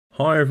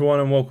Hi everyone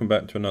and welcome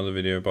back to another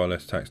video by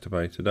Less Tax to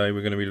Pay. Today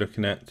we're going to be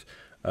looking at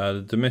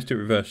the domestic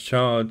reverse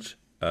charge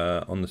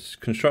on the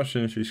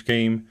construction industry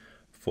scheme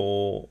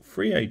for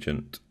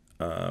FreeAgent.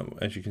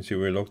 As you can see,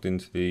 we're logged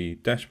into the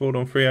dashboard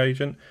on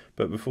FreeAgent,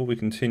 but before we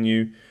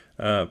continue,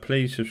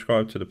 please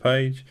subscribe to the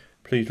page.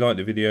 Please like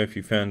the video if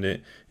you found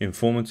it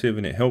informative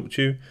and it helped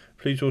you.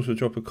 Please also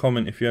drop a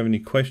comment if you have any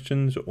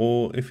questions,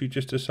 or if you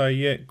just to say,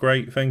 yeah,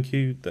 great, thank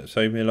you, that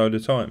saved me a load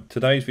of time.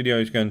 Today's video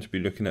is going to be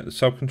looking at the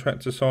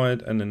subcontractor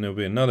side, and then there'll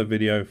be another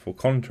video for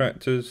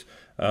contractors.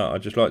 I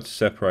just like to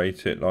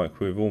separate it, like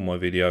with all my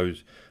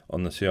videos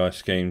on the CIS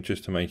scheme,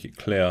 just to make it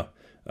clear,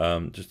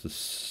 just the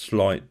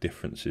slight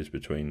differences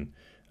between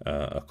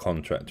a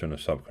contractor and a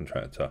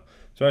subcontractor.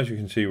 So as you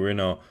can see, we're in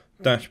our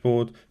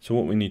dashboard. So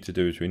what we need to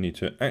do is we need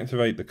to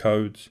activate the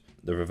codes,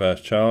 the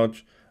reverse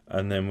charge,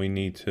 and then we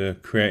need to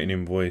create an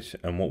invoice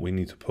and what we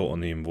need to put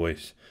on the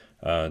invoice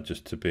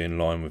just to be in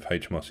line with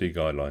HMRC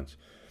guidelines.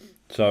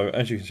 So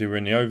as you can see, we're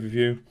in the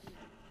overview.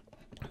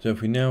 So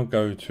if we now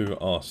go to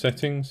our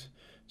settings,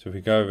 so if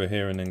we go over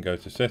here and then go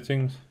to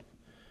settings,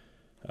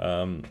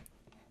 now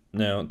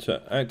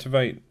to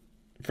activate,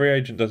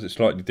 FreeAgent does it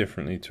slightly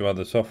differently to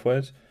other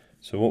softwares.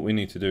 So what we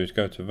need to do is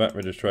go to VAT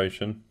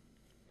registration,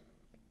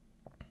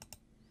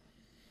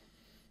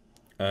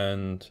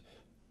 and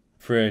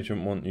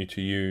FreeAgent want you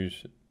to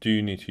use, do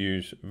you need to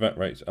use VAT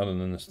rates other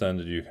than the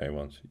standard UK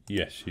ones?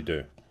 Yes, you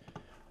do.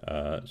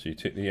 So you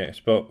tick the X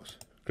box,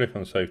 click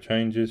on Save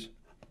Changes.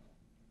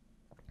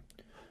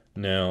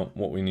 Now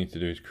what we need to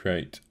do is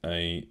create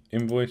a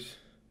invoice.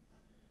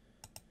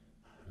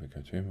 We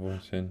go to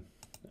invoicing,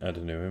 add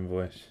a new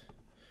invoice,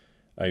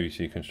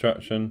 ABC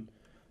construction,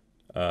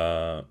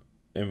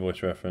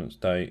 invoice reference,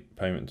 date,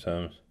 payment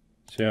terms,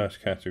 CIS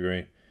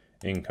category,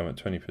 income at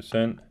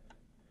 20%.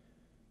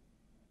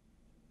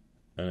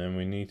 And then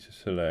we need to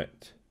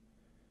select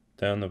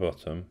down the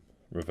bottom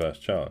reverse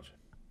charge.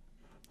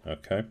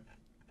 Okay,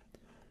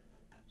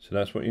 so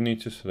that's what you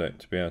need to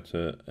select to be able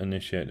to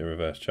initiate the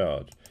reverse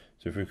charge.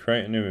 So if we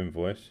create a new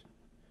invoice,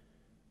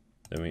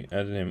 then we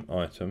add an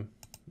item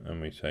and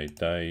we say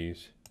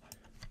days,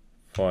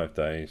 5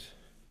 days.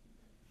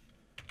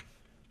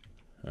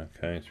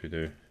 Okay, so we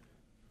do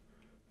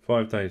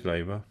 5 days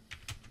labour,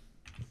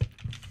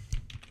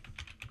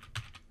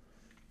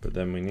 but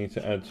then we need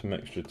to add some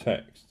extra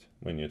text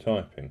when you're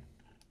typing,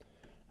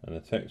 and the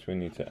text we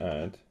need to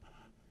add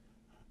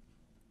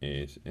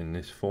is in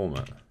this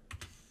format: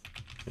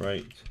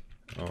 rate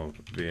of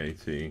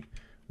VAT,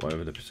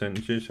 whatever the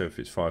percentage is, so if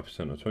it's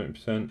 5% or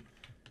 20%,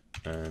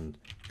 and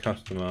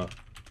customer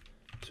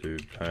to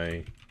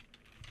pay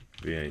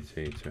VAT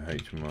to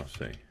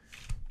HMRC.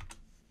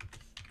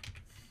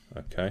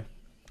 Okay,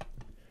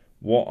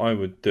 what I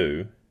would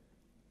do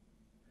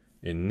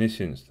in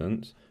this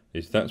instance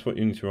is that's what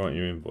you need to write in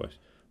your invoice,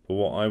 but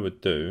what I would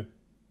do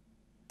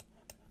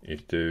is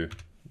do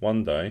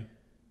 1 day,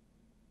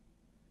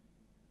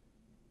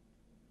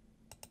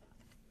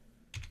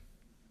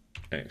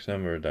 X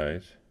number of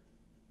days,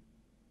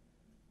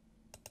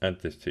 add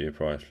this to your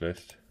price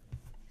list,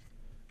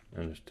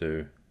 and just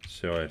do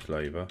CIS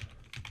labour,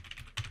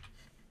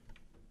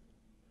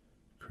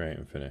 create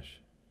and finish.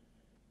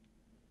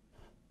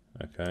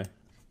 Okay,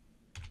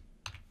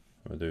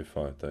 I'll do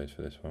 5 days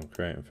for this one,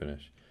 create and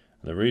finish.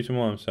 And the reason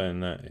why I'm saying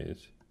that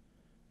is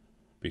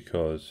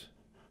because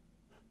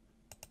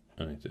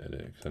I need to edit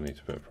it because I need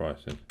to put a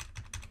price in.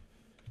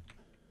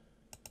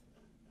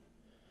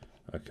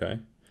 Okay,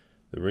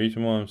 the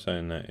reason why I'm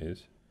saying that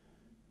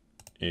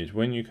is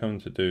when you come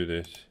to do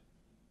this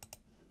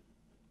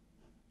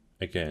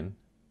again,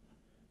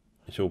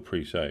 it's all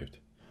pre-saved.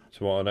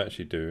 So what I'd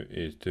actually do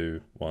is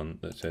do one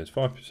that says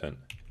 5%.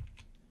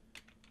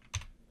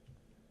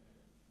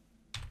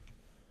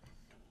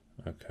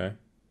 Okay,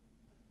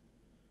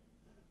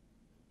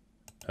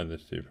 add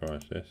this to your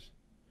price list,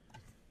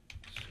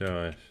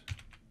 CIS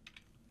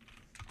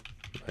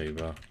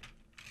labour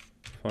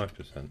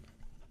 5%,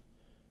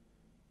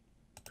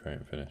 create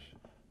and finish.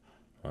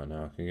 Right,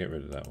 now I can get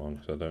rid of that one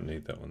because I don't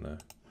need that one there.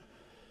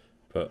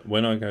 But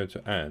when I go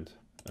to add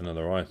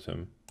another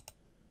item,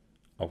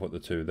 I've got the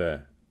two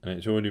there, and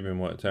it's already been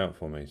worked out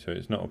for me, so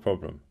it's not a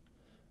problem.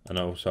 And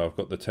also I've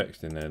got the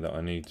text in there that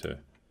I need to.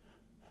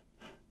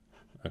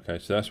 Okay,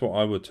 so that's what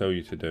I would tell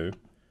you to do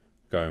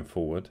going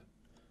forward,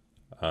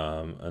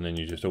 and then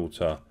you just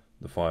alter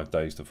the 5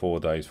 days to 4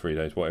 days, 3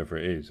 days, whatever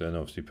it is, and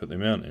obviously put the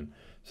amount in.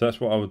 So that's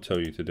what I would tell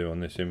you to do on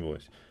this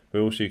invoice.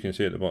 But also you can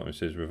see at the bottom it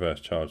says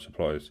reverse charge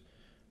supplies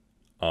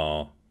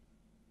are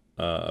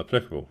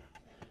applicable.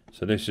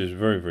 So this is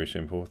very, very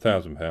simple: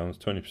 £1,000,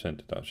 20%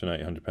 deduction,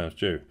 £800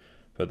 due.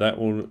 But that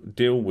will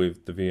deal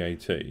with the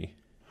VAT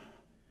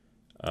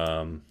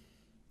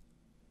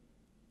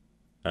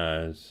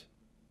as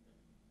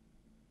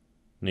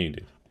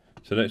needed.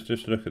 So let's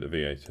just look at the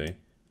VAT,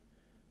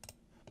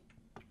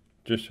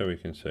 just so we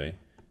can see.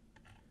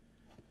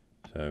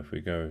 So if we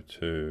go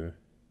to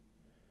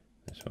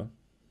this one,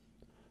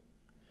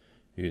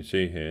 you can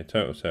see here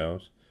total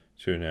sales,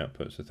 student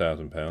outputs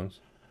 £1,000,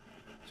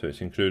 so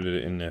it's included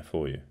it in there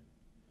for you.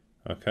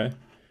 Okay,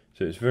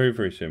 so it's very,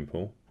 very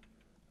simple.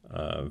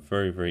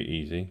 Very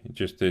easy.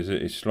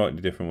 It's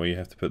slightly different where you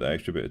have to put that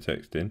extra bit of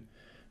text in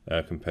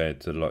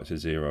compared to the likes of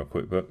Xero or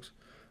QuickBooks,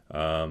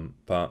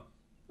 but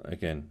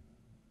again,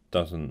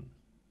 doesn't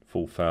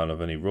fall foul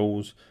of any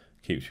rules,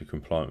 keeps you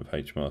compliant with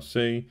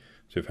HMRC.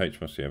 So if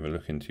HMRC ever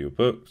look into your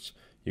books,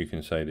 you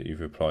can say that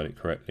you've applied it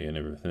correctly and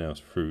everything else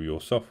through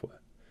your software.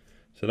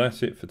 So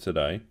that's it for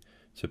today.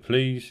 So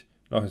please,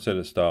 like I said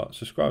at the start,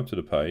 subscribe to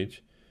the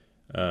page.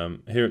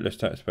 Here at Let's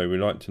Tax Pay, we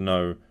like to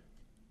know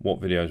what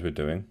videos we're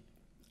doing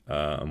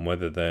and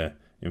whether they're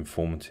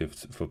informative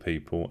for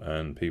people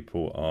and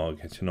people are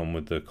getting on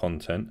with the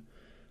content.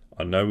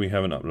 I know we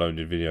haven't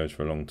uploaded videos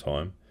for a long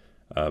time,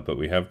 but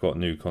we have got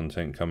new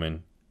content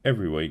coming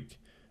every week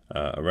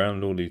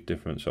around all these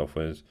different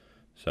softwares.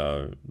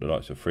 So the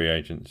likes of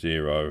FreeAgent,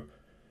 Xero,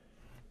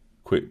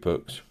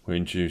 QuickBooks. We're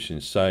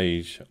introducing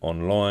Sage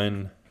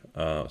Online,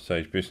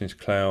 Sage Business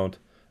Cloud,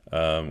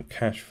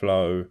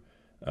 Cashflow,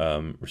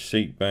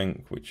 Receipt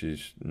Bank, which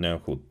is now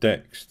called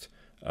Dext.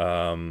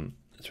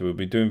 So we'll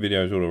be doing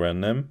videos all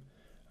around them.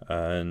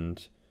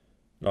 And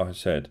like I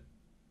said,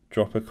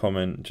 drop a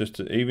comment,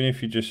 even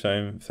if you're just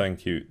saying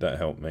thank you, that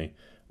helped me,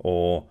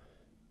 or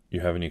you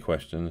have any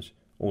questions.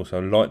 Also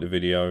like the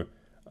video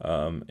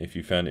if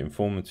you found it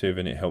informative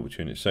and it helped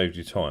you and it saved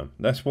you time.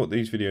 That's what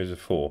these videos are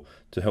for,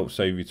 to help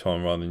save you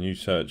time rather than you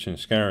searching,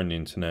 scouring the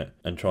internet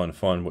and trying to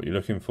find what you're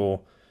looking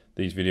for.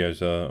 These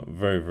videos are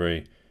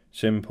very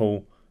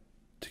simple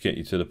to get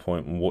you to the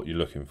point of what you're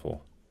looking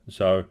for.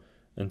 So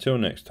until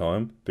next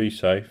time, be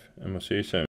safe and we'll see you soon.